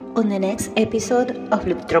On the next episode of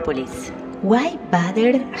Luptropolis, why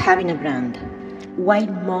bother having a brand? Why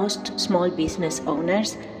most small business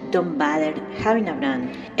owners don't bother having a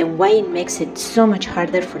brand, and why it makes it so much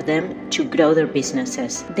harder for them to grow their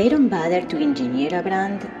businesses. They don't bother to engineer a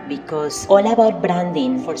brand because all about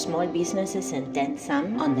branding for small businesses and then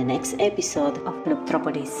some on the next episode of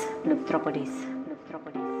Luptropolis.